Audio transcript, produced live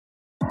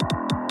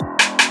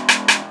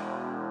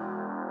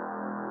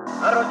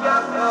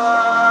arrollando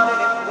al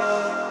enemigo,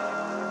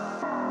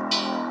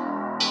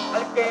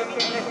 al que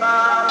viene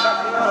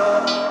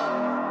salvación,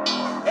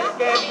 el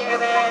que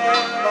viene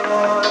del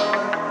dolor,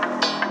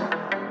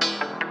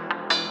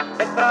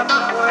 nuestra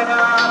más buena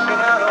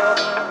penado,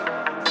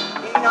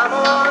 sin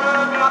amor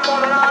ni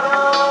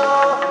apoderado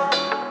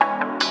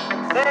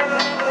del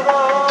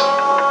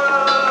fútbol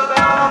de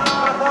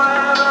nuestro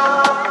pueblo,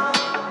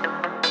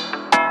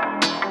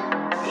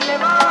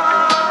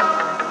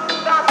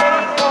 levántate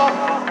hijo,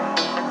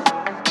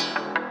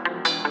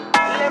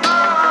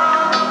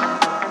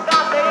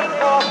 levántate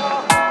hijo,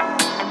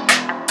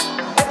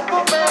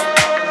 escupe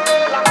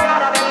la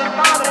cara del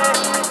padre,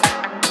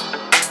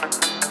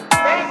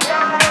 venga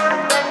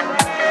el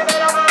sentir de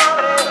la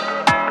madre,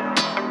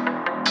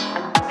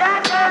 que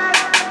es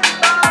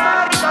esta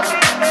herida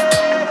triste,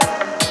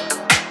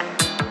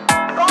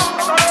 con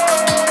dolor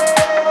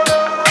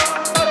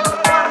pero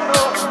luchando,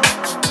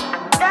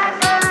 que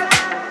es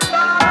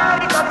esta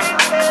herida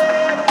triste,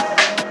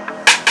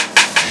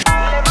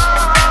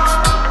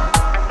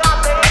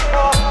 levántate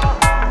hijo,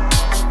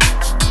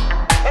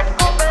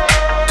 escupe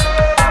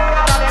la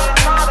cara del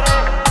padre,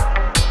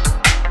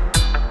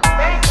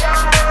 venga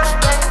el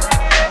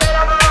sentir de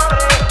la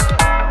madre,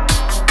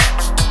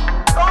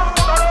 con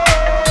dolor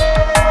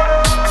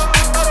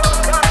pero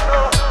luchando,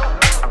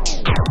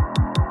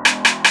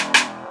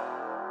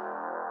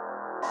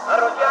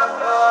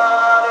 arrollando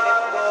al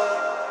enemigo,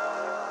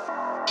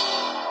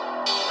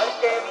 al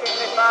que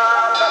viene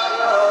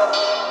salvación,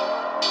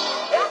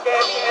 el que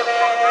viene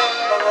del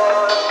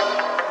dolor,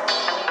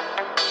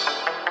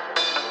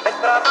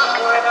 nuestra más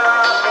buena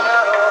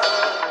penado,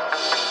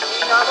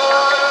 sin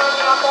amor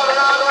ni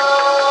apoderado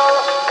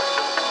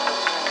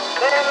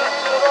del